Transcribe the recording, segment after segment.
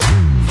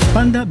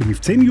פנדה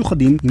במבצעים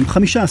מיוחדים עם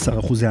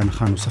 15%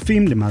 הנחה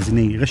נוספים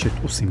למאזיני רשת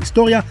עושים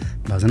היסטוריה,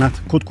 בהזנת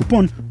קוד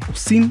קופון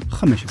עושים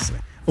 15,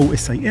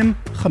 OSIM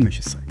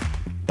 15.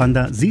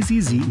 פנדה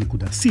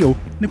zzz.co.il.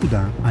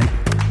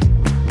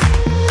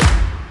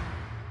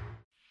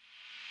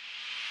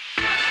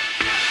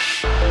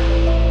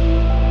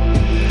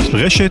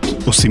 רשת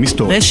עושים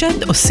היסטוריה.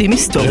 רשת עושים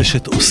היסטוריה.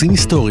 רשת עושים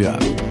היסטוריה.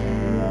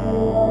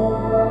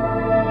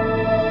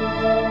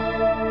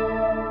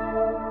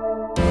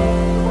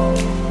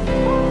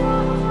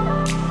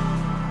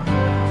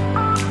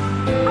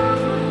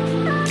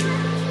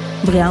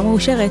 בריאה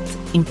ומאושרת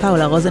עם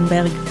פאולה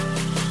רוזנברג.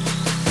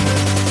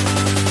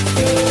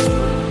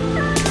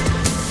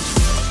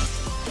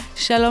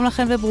 שלום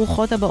לכם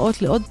וברוכות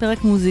הבאות לעוד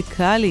פרק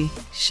מוזיקלי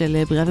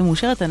של בריאה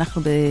ומאושרת.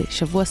 אנחנו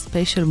בשבוע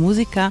ספיישל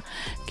מוזיקה,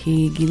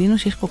 כי גילינו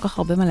שיש כל כך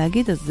הרבה מה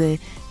להגיד, אז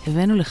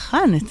הבאנו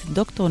לכאן את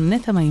דוקטור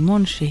נטע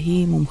מימון,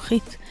 שהיא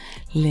מומחית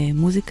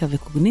למוזיקה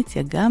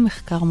וקוגניציה, גם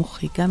מחקר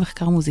מוחי, גם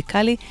מחקר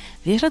מוזיקלי,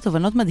 ויש לה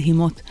תובנות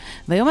מדהימות.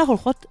 והיום אנחנו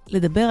הולכות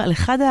לדבר על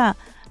אחד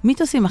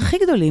המיתוסים הכי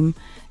גדולים,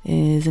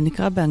 זה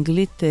נקרא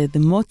באנגלית The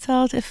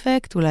Mozart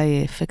Effect,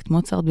 אולי אפקט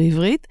מוצרט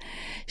בעברית,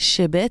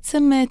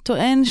 שבעצם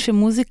טוען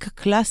שמוזיקה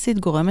קלאסית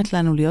גורמת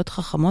לנו להיות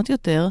חכמות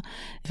יותר,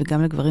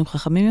 וגם לגברים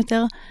חכמים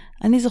יותר.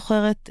 אני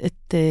זוכרת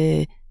את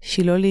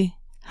שילולי,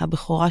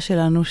 הבכורה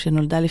שלנו,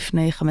 שנולדה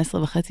לפני 15.5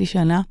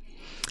 שנה,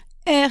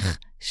 איך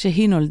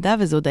שהיא נולדה,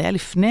 וזה עוד היה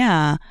לפני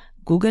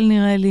הגוגל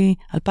נראה לי,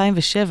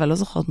 2007, לא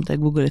זוכרת מתי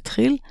גוגל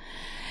התחיל,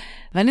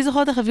 ואני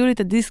זוכרת איך הביאו לי את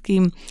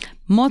הדיסקים,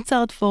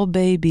 מוצרט for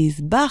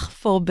babies, באך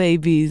for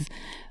babies,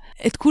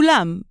 את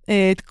כולם,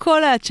 את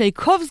כל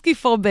הצ'ייקובסקי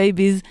for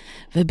babies,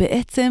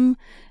 ובעצם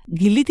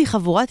גיליתי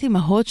חבורת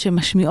אמהות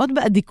שמשמיעות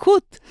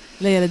באדיקות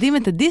לילדים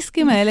את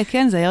הדיסקים האלה,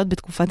 כן, זה היה עוד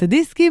בתקופת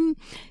הדיסקים,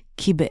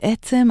 כי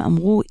בעצם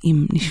אמרו,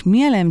 אם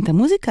נשמיע להם את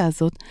המוזיקה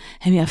הזאת,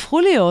 הם יהפכו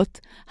להיות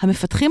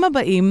המפתחים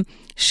הבאים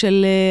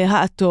של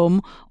האטום,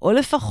 או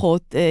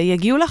לפחות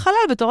יגיעו לחלל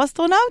בתור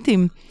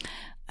אסטרונאוטים.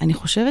 אני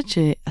חושבת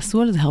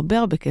שעשו על זה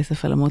הרבה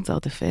כסף על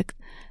המוצרט אפקט,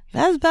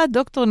 ואז באה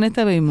דוקטור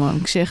נטע מימון,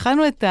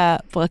 כשהכנו את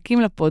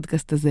הפרקים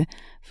לפודקאסט הזה,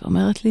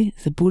 ואומרת לי,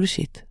 זה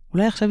בולשיט.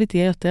 אולי עכשיו היא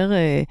תהיה יותר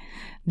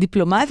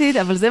דיפלומטית,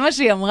 אבל זה מה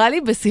שהיא אמרה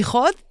לי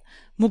בשיחות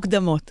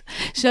מוקדמות.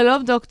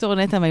 שלום דוקטור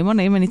נטע מימון,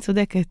 האם אני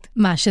צודקת?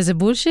 מה, שזה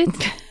בולשיט?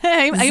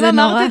 האם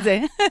אמרת את זה?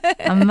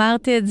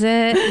 אמרתי את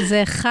זה,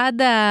 זה אחד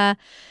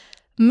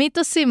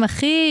מיתוסים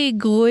הכי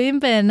גרועים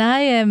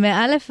בעיניי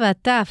מאלף ועד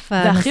תף.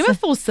 והכי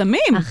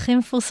מפורסמים. הכי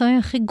מפורסמים,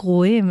 הכי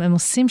גרועים. הם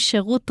עושים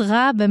שירות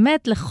רע,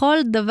 באמת, לכל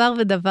דבר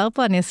ודבר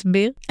פה, אני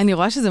אסביר. אני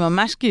רואה שזה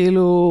ממש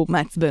כאילו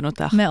מעצבן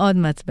אותך. מאוד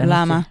מעצבן אותי.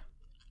 למה?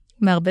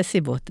 מהרבה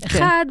סיבות.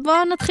 אחד,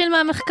 בואו נתחיל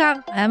מהמחקר.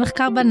 היה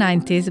מחקר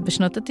ב-90s,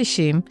 בשנות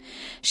ה-90,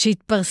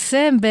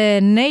 שהתפרסם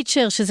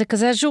ב-Nature, שזה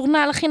כזה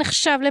הז'ורנל הכי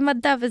נחשב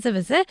למדע וזה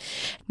וזה.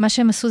 מה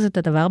שהם עשו זה את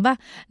הדבר הבא.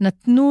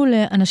 נתנו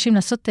לאנשים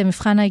לעשות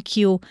מבחן IQ,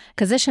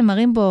 כזה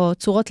שמראים בו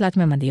צורות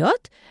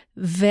תלת-ממדיות,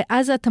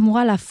 ואז את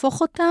אמורה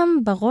להפוך אותם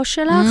בראש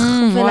שלך,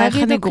 וואי, איך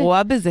אני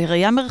גרועה בזה,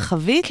 ראייה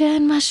מרחבית?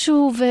 כן,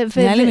 משהו,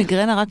 נהיה לי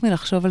מגרנה רק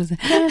מלחשוב על זה.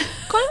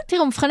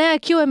 תראו, מבחני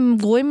ה-IQ הם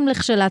גרועים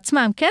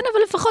לכשלעצמם, כן?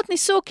 אבל לפחות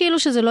ניסו כאילו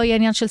שזה לא יהיה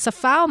עניין של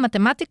שפה או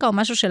מתמטיקה או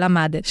משהו של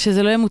המדת.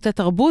 שזה לא יהיה מוטה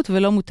תרבות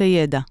ולא מוטה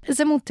ידע.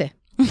 זה מוטה.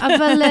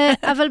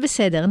 אבל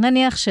בסדר,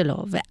 נניח שלא.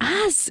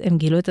 ואז הם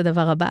גילו את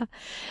הדבר הבא,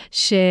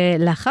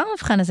 שלאחר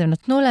המבחן הזה, הם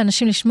נתנו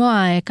לאנשים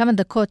לשמוע כמה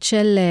דקות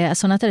של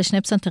הסונטה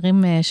לשני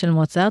פסנתרים של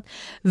מוצרט,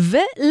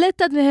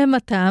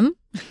 ולתדהמתם,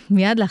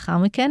 מיד לאחר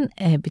מכן,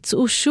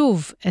 ביצעו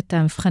שוב את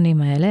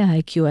המבחנים האלה,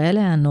 ה-IQ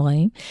האלה,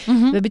 הנוראים,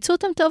 וביצעו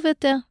אותם טוב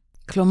יותר.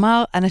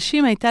 כלומר,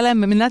 אנשים הייתה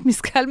להם מנת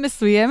משכל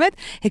מסוימת,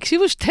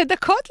 הקשיבו 2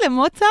 דקות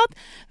למוצרט,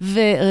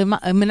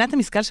 ומנת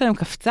המשכל שלהם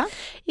קפצה?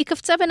 היא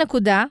קפצה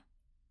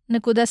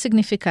נקודה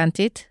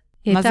סיגניפיקנטית.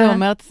 מה זה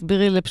אומר?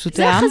 תסבירי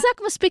לפשוטי העם. זה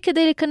חזק מספיק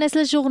כדי להיכנס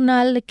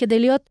לז'ורנל, כדי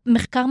להיות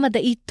מחקר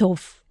מדעי טוב,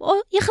 או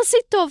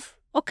יחסית טוב,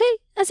 אוקיי?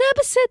 אז זה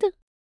היה בסדר.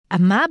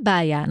 מה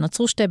הבעיה?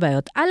 נוצרו 2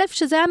 בעיות. א',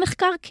 שזה היה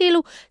מחקר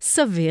כאילו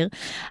סביר,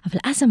 אבל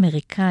אז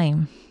אמריקאים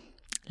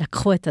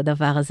לקחו את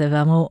הדבר הזה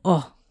ואמרו,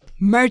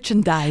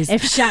 מרצ'נדייז.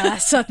 אפשר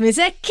לעשות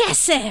מזה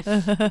כסף.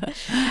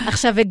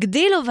 עכשיו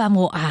הגדילו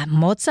ואמרו,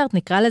 מוצרט,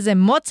 נקרא לזה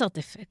מוצרט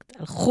אפקט.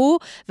 הלכו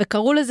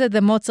וקראו לזה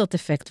The Mozart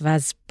Effect,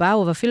 ואז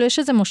באו, ואפילו יש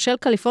איזה מושל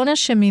קליפורניה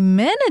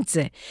שמימן את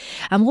זה.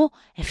 אמרו,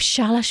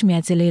 אפשר להשמיע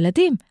את זה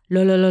לילדים.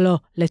 לא,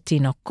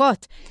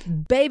 לתינוקות.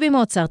 בייבי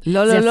מוצרט.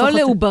 לא,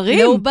 לעוברים.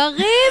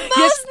 לעוברים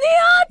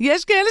באוזניות.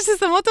 יש כאלה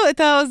ששמות את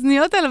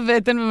האוזניות על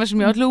הבטן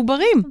ומשמיעות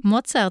לעוברים.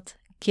 מוצרט,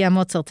 כי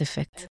המוצרט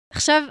אפקט.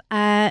 עכשיו,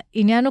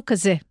 העניין הוא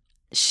כזה.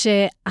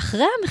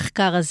 שאחרי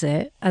המחקר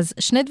הזה, אז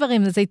 2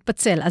 דברים, זה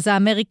התפצל. אז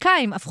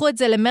האמריקאים הפכו את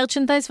זה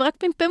למרצ'נדייז, ורק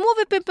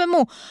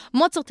פמפמו.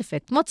 מוצרט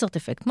אפקט.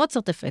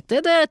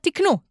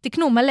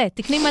 תקנו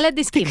מלא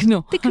דיסקים.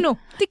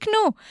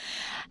 תקנו.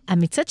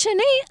 מצד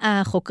שני,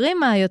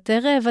 החוקרים היותר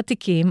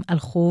ותיקים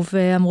הלכו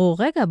ואמרו,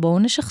 רגע, בואו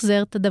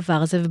נשחזר את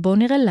הדבר הזה, ובואו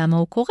נראה למה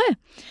הוא קורה.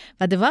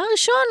 והדבר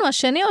הראשון, או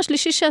השני או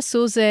השלישי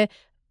שעשו, זה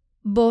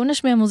בואו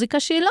נשמיע מוזיקה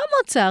שהיא לא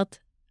מוצרט.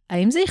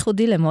 האם זה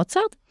ייחודי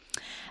למוצרט?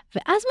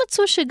 ואז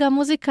מצאו שגם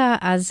מוזיקה,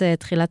 אז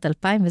תחילת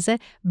 2000 וזה,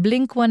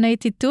 בלינק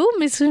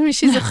 182,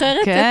 מישהי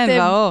זוכרת כן,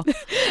 ברור.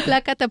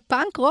 להקת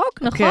הפאנק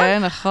רוק, נכון?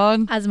 כן,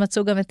 נכון. אז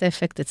מצאו גם את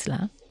האפקט אצלה.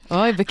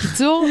 אוי,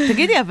 בקיצור,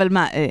 תגידי, אבל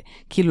מה,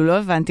 כאילו לא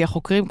הבנתי,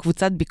 החוקרים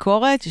קבוצת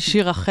ביקורת,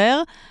 שיר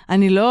אחר,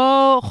 אני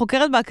לא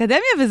חוקרת באקדמיה,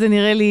 וזה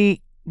נראה לי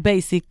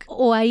בייסיק.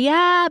 הוא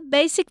היה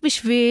בייסיק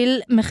בשביל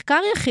מחקר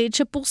יחיד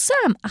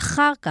שפורסם.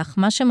 אחר כך,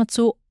 מה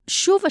שמצאו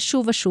שוב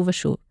ושוב ושוב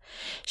ושוב,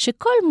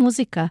 שכל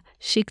מוזיקה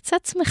שהיא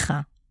קצת שמחה,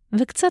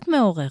 וקצת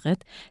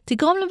מעוררת,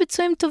 תגרום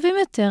לביצועים טובים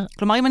יותר.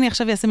 כלומר, אם אני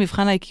עכשיו אעשה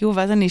מבחן ה-IQ,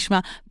 ואז אני אשמע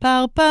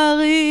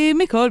פרפרים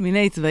מכל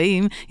מיני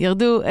צבעים,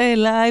 ירדו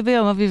אליי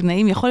ביום אביב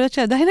נעים, יכול להיות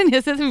שעדיין אני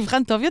אעשה את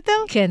המבחן טוב יותר?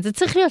 כן, זה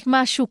צריך להיות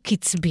משהו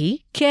קצבי,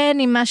 כן,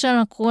 עם מה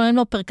שאנחנו קוראים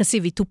לו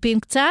פרקסיבי, טופים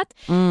קצת,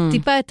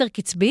 טיפה יותר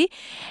קצבי,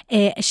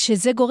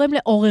 שזה גורם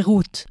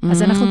לעוררות,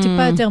 אז אנחנו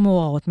טיפה יותר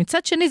מעוררות.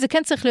 מצד שני, זה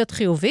כן צריך להיות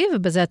חיובי,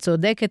 ובזה את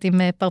צודקת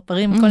עם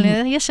פרפרים,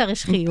 ישר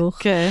יש חיוך.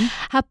 כן.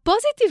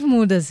 הפוזיטיב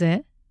מוד הזה,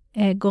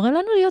 גורם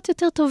לנו להיות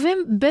יותר טובים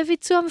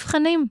בביצוע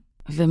מבחנים.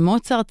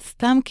 ומוצרט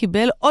סתם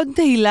קיבל עוד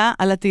תהילה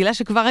על התהילה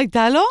שכבר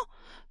הייתה לו,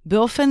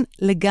 באופן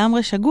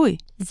לגמרי שגוי.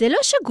 זה לא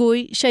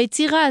שגוי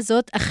שהיצירה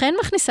הזאת אכן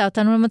מכניסה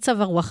אותנו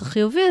למצב הרוח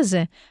החיובי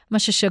הזה. מה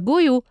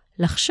ששגוי הוא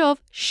לחשוב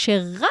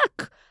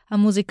שרק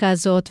המוזיקה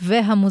הזאת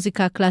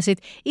והמוזיקה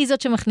הקלאסית היא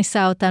זאת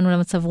שמכניסה אותנו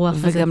למצב רוח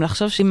הזה. וגם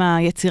לחשוב שעם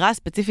היצירה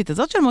הספציפית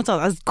הזאת של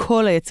מוצרט, אז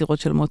כל היצירות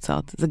של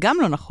מוצרט. זה גם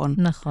לא נכון.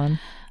 נכון.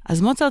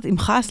 אז מוצרט,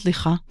 עמך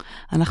הסליחה,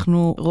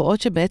 אנחנו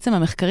רואות שבעצם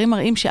המחקרים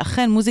מראים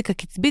שאכן מוזיקה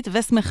קצבית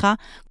ושמחה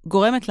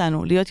גורמת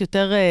לנו להיות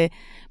יותר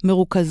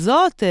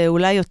מרוכזות,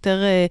 אולי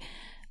יותר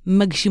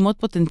מגשימות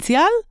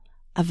פוטנציאל,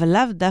 אבל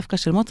לאו דווקא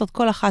של מוצרט,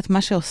 כל אחת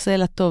מה שעושה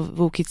לה טוב,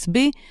 והוא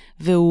קצבי,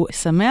 והוא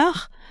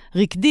שמח,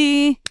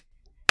 רקדי,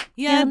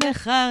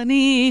 ידך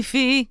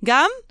ניפי,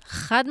 גם?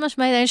 חד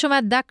משמעית, אני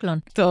שומעת דקלון.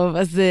 טוב,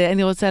 אז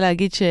אני רוצה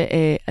להגיד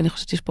שאני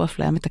חושבת שיש פה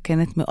אפליה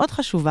מתקנת מאוד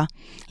חשובה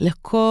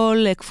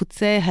לכל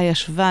קבוצי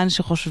הישבן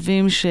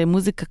שחושבים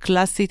שמוזיקה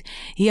קלאסית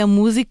היא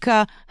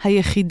המוזיקה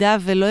היחידה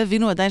ולא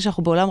הבינו עדיין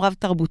שאנחנו בעולם רב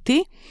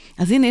תרבותי.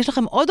 אז הנה, יש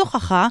לכם עוד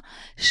הוכחה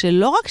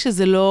שלא רק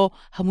שזה לא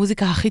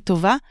המוזיקה הכי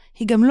טובה,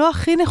 היא גם לא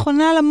הכי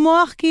נכונה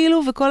למוח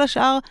כאילו, וכל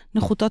השאר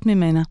נחותות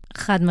ממנה.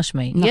 חד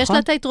משמעית. נכון? יש לה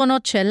את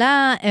היתרונות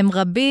שלה, הם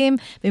רבים,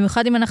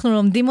 במיוחד אם אנחנו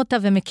לומדים אותה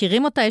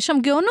ומכירים אותה, יש שם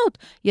גאונות.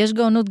 יש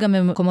גאונות גם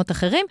במקומות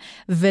אחרים,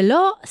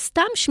 ולא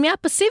סתם שמיעה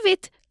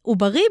פסיבית,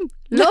 עוברים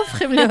לא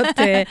הופכים להיות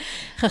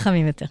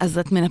חכמים יותר. אז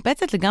את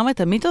מנפצת לגמרי את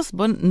המיתוס,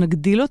 בוא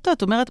נגדיל אותו,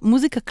 את אומרת,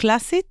 מוזיקה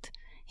קלאסית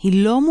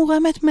היא לא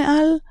מורמת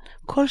מעל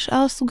כל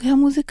שאר סוגי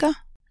המוזיקה?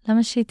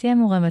 למה שהיא תהיה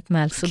מורמת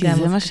מעל סוגי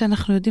המוזיקה? כי זה מה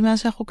שאנחנו יודעים מאז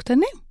שאנחנו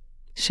קטנים.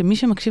 שמי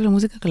שמקשיב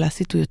למוזיקה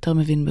קלאסית הוא יותר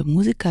מבין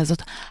במוזיקה,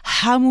 זאת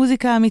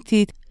המוזיקה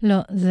האמיתית. לא,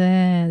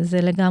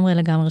 זה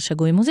לגמרי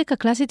שגוי. מוזיקה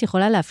קלאסית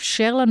יכולה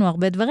לאפשר לנו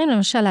הרבה דברים,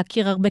 למשל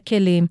להכיר הרבה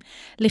כלים,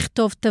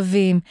 לכתוב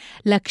תווים,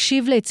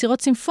 להקשיב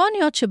ליצירות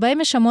סימפוניות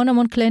שבהם יש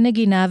המון כלי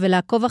נגינה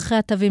ולעקוב אחרי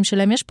התווים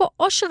שלהם. יש פה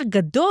עושר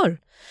גדול.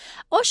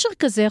 עושר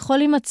כזה יכול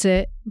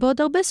להימצא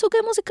בעוד הרבה סוגי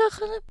מוזיקה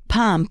אחרים.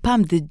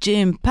 פעם, the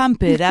gym,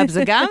 pump it up,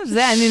 זה גם?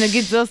 זה, אני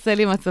נגיד, זה עושה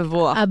לי מצב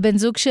רוח. הבן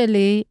זוג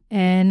שלי,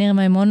 ניר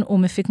מימון, הוא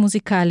מפיק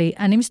מוזיקלי.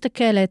 אני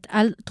מסתכלת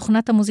על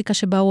תוכנת המוזיקה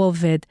שבה הוא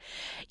עובד.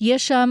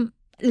 יש שם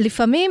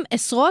לפעמים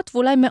עשרות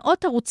ואולי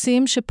מאות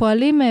ערוצים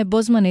שפועלים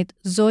בו זמנית.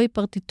 זוהי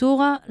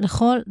פרטיטורה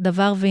לכל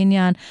דבר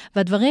ועניין.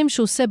 והדברים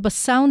שהוא עושה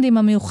בסאונדים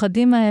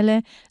המיוחדים האלה,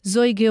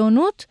 זוהי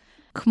גאונות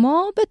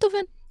כמו בטהובן.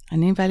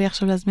 אני בא לי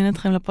עכשיו להזמין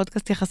אתכם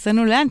לפודקאסט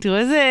יחסנו לאן, תראו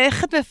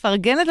איך את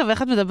מפרגנת לו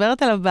ואיך את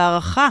מדברת עליו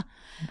בערכה.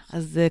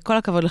 אז כל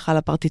הכבוד לך על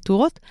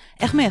הפרטיטורות.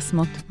 איך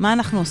מיישמות? מה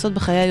אנחנו עושות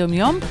בחיי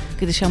היום-יום?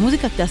 כדי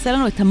שהמוזיקה תעשה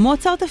לנו את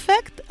המוצרט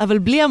אפקט, אבל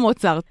בלי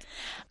המוצרט.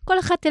 כל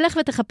אחד תלך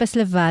ותחפש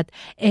לבד.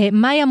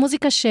 מהי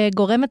המוזיקה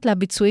שגורמת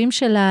לביצועים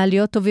שלה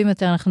להיות טובים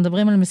יותר? אנחנו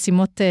מדברים על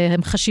משימות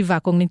חשיבה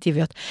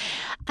קוגניטיביות.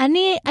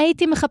 אני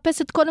הייתי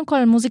מחפשת קודם כל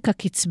על מוזיקה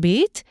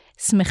קצבית,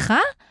 שמחה,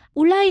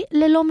 אולי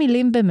ללא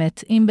מילים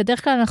באמת. אם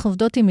בדרך כלל אנחנו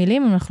עובדות עם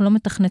מילים, אם אנחנו לא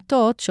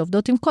מתכנתות,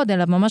 שעובדות עם קוד,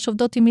 אלא ממש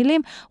עובדות עם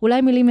מילים,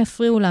 אולי מילים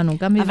יפריעו לנו.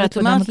 אבל את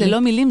אומרת, ללא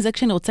מילים זה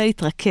כשאני רוצה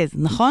להתרכז,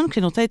 נכון?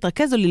 כשאני רוצה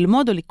להתרכז או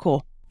ללמוד או לקרוא.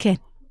 כן.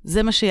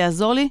 זה מה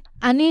שיעזור לי?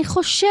 אני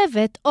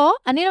חושבת, או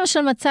אני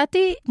למשל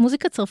מצאתי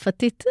מוזיקה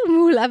צרפתית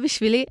מעולה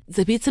בשבילי.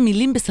 זה בעצם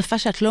מילים בשפה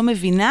שאת לא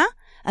מבינה,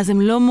 אז הן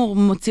לא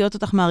מוציאות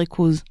אותך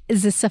מהריכוז.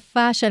 זה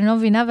שפה שאני לא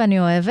מבינה ואני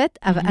אוהבת,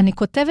 אבל אני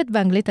כותבת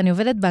באנגלית, אני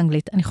עובדת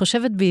באנגלית, אני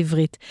חושבת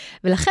בעברית.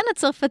 ולכן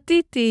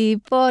הצרפתית היא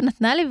פה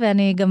נתנה לי,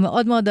 ואני גם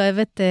מאוד מאוד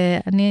אוהבת,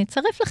 אני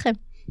אצרף לכם.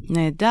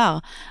 נהדר.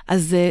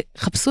 אז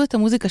חפשו את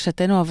המוזיקה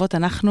שאתנו אוהבות,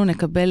 אנחנו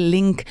נקבל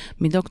לינק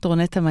מדוקטור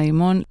נטע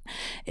מימון,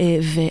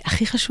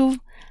 והכי חשוב,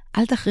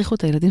 אל תכריחו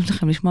את הילדים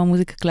שלכם לשמוע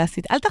מוזיקה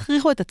קלאסית, אל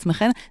תכריחו את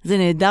עצמכם, זה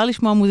נהדר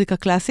לשמוע מוזיקה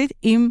קלאסית,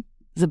 אם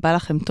זה בא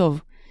לכם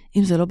טוב.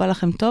 אם זה לא בא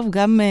לכם טוב,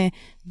 גם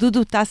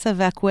דודו טסה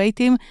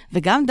והקווייטים,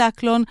 וגם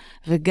דקלון,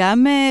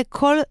 וגם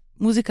כל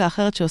מוזיקה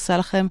אחרת שעושה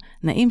לכם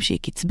נעים שהיא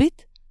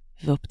קצבית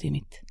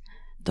ואופטימית.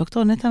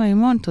 דוקטור נטע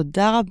מימון,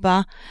 תודה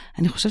רבה.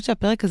 אני חושבת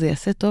שהפרק הזה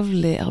יעשה טוב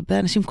להרבה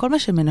אנשים. כל מה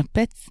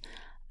שמנפץ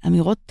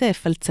אמירות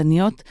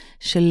פלצניות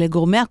של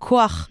גורמי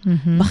הכוח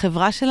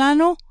בחברה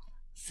שלנו,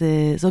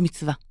 זו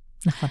מצווה.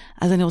 נכון.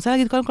 אז אני רוצה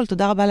להגיד קודם כל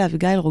תודה רבה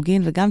לאביגיל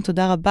רוגין, וגם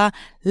תודה רבה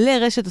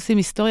לרשת עושים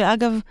היסטוריה.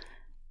 אגב,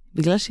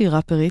 בגלל שהיא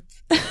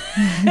ראפרית,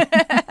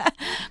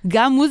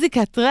 גם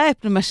מוזיקת ראפ,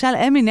 למשל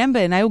אמינם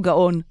בעיניי הוא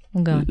גאון.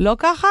 הוא גאון. לא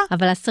ככה?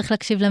 אבל אז צריך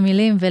להקשיב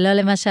למילים ולא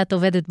למה שאת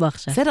עובדת בו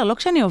עכשיו. בסדר, לא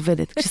כשאני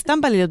עובדת,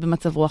 כשסתם בא לי להיות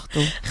במצב רוח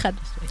טוב. חד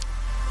משמעית.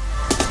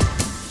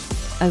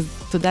 אז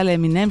תודה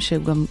לאמינם,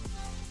 שהוא גם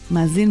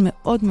מאזין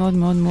מאוד מאוד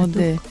מאוד מאוד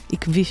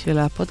עקבי של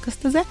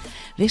הפודקאסט הזה.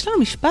 ויש לנו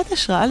משפט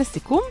השראה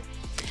לסיכום.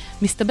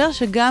 מסתבר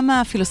שגם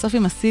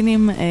הפילוסופים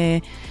הסינים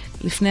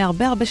לפני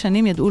הרבה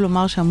שנים ידעו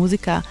לומר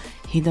שהמוזיקה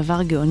היא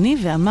דבר גאוני,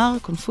 ואמר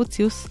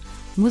קונפוציוס,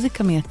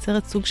 מוזיקה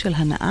מייצרת סוג של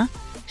הנאה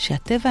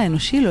שהטבע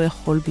האנושי לא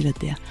יכול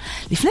בלעדיה.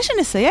 לפני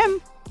שנסיים,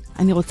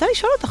 אני רוצה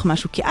לשאול אותך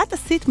משהו, כי את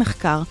עשית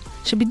מחקר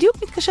שבדיוק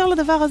מתקשר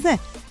לדבר הזה,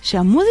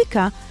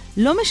 שהמוזיקה,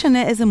 לא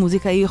משנה איזה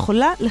מוזיקה, היא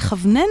יכולה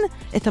לכוונן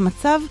את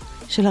המצב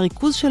של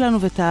הריכוז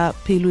שלנו ואת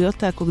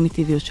הפעילויות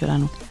הקוגניטיביות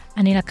שלנו.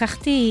 אני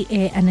לקחתי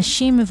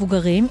אנשים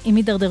מבוגרים עם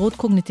הידרדרות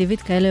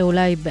קוגניטיבית, כאלה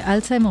אולי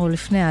באלצהיימר או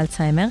לפני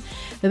אלצהיימר,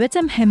 ובעצם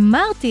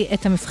המרתי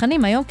את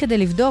המבחנים היום כדי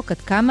לבדוק עד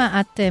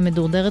כמה את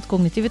מדורדרת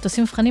קוגניטיבית,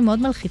 עושים מבחנים מאוד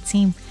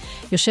מלחיצים.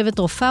 יושבת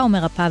רופאה או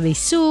מרפאה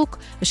בעיסוק,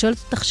 ושואלת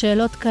אותך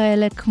שאלות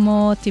כאלה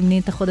כמו, תמני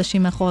את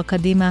החודשים מאחורה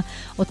קדימה,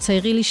 או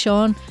ציירי לי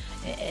שעון,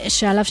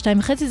 שעליו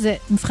 2.5, זה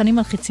מבחנים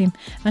מלחיצים.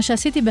 מה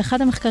שעשיתי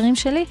באחד המחקרים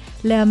שלי,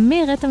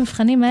 להמיר את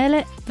המבחנים האלה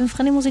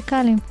במבחנים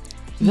מוזיקליים.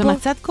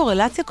 ומצאת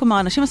קורלציה, כלומר,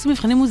 אנשים עשו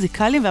מבחנים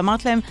מוזיקליים,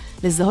 ואמרת להם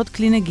לזהות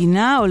כלי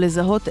נגינה, או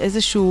לזהות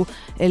איזשהו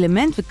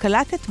אלמנט,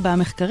 וקלטת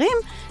במחקרים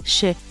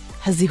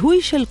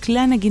שהזיהוי של כלי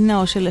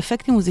הנגינה, או של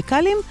אפקטים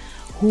מוזיקליים,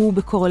 הוא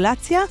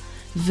בקורלציה,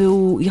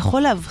 והוא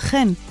יכול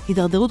להבחן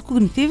הידרדרות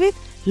קוגניטיבית,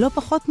 לא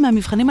פחות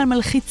מהמבחנים על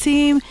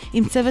מלחיצים,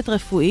 עם צוות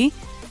רפואי.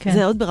 כן.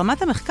 זה עוד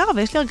ברמת המחקר, אבל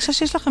יש לי הרגשה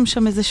שיש לכם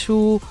שם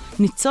איזשהו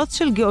ניצוץ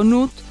של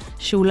גאונות,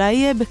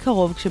 שאולי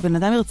בקרוב, כשבן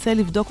אדם ירצה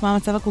לבדוק מה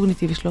המצב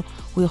הקוגניטיבי שלו,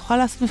 הוא יוכל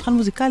לעשות מבחן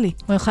מוזיקלי.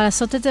 הוא יוכל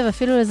לעשות את זה,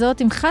 ואפילו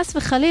לזהות אם חס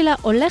וחלילה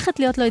הולכת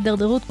להיות לו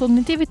הידרדרות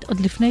קוגניטיבית, עוד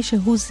לפני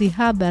שהוא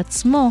זיהה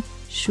בעצמו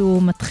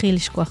שהוא מתחיל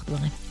לשכוח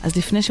דברים. אז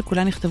לפני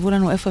שכולן יכתבו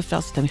לנו איפה אפשר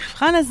לעשות את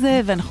המבחן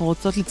הזה, ואנחנו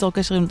רוצות ליצור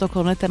קשר עם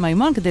דוקטור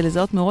מימון, כדי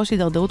לזהות מראש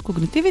הידרדרות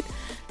קוגניטיבית,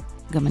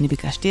 גם אני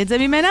ביקשתי את זה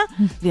ממנה,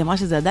 והיא אמרה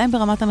שזה עדיין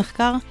ברמת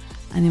המחקר.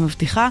 אני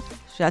מבטיחה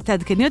שאת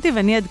תעדכני אותי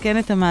ואני אעדכן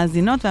את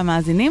המאזינות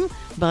והמאזינים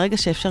ברגע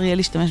שאפשר יהיה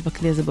להשתמש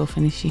בכלי הזה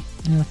באופן אישי.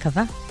 אני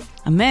מקווה.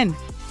 אמן.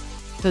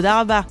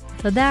 תודה רבה.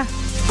 תודה.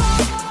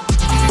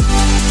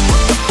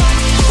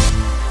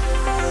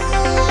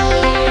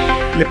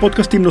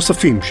 לפודקאסטים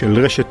נוספים של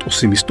רשת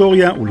עושים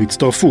היסטוריה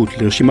ולהצטרפות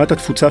לרשימת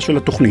התפוצה של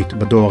התוכנית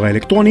בדואר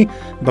האלקטרוני,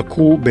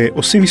 בקרו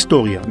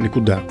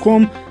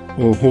ב-עושימhistoria.com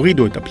או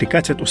הורידו את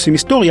אפליקציית עושים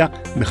היסטוריה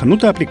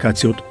בחנות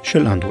האפליקציות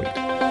של אנדרואיד.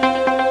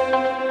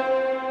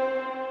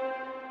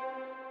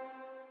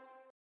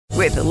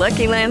 With the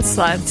Lucky Land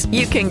Slots,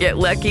 you can get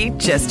lucky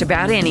just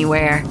about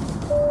anywhere.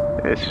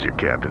 This is your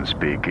captain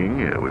speaking.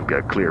 We've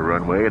got clear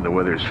runway and the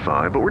weather's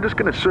fine, but we're just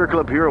going to circle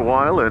up here a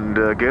while and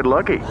get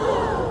lucky.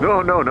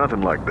 No,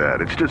 nothing like that.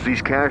 It's just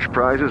these cash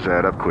prizes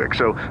add up quick.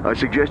 So I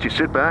suggest you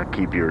sit back,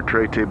 keep your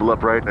tray table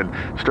upright, and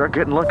start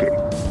getting lucky.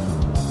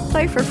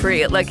 Play for free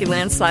at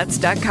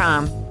LuckyLandSlots.com.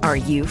 Are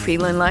you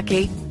feeling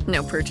lucky?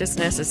 No purchase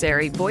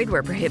necessary. Void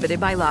where prohibited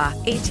by law.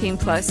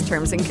 18+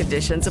 terms and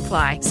conditions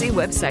apply. See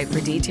website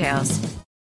for details.